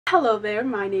Hello there,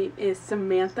 my name is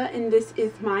Samantha and this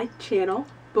is my channel,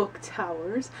 Book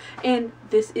Towers, and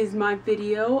this is my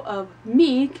video of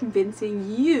me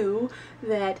convincing you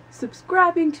that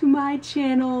subscribing to my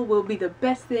channel will be the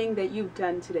best thing that you've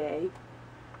done today.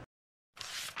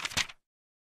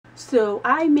 So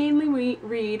I mainly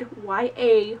read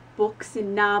YA books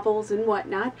and novels and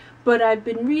whatnot, but I've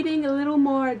been reading a little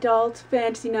more adult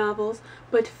fantasy novels.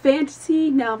 But fantasy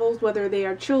novels, whether they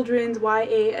are children's,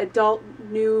 YA, adult,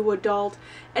 new adult,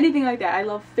 anything like that, I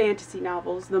love fantasy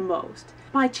novels the most.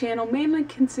 My channel mainly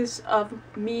consists of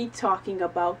me talking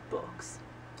about books.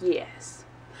 Yes.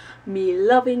 Me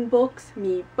loving books,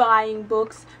 me buying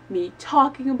books, me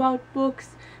talking about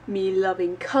books, me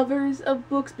loving covers of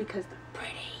books because they're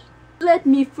pretty. Let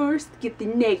me first get the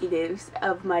negatives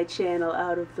of my channel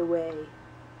out of the way.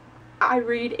 I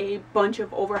read a bunch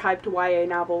of overhyped YA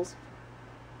novels.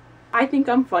 I think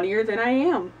I'm funnier than I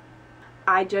am.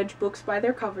 I judge books by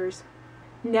their covers.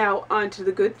 Now on to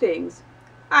the good things.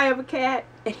 I have a cat,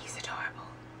 and he's adorable.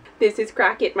 This is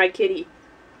Crockett, my kitty.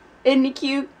 Isn't he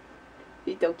cute?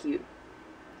 He's so cute.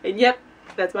 And yep,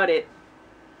 that's about it.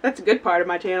 That's a good part of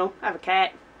my channel. I have a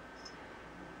cat.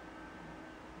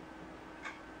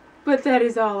 But that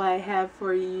is all I have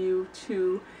for you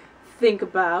to think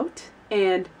about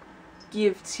and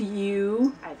give to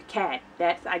you. I have a cat.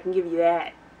 I can give you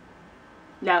that.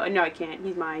 No, I can't.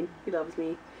 He's mine. He loves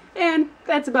me. And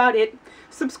that's about it.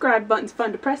 Subscribe button's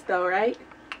fun to press though, right?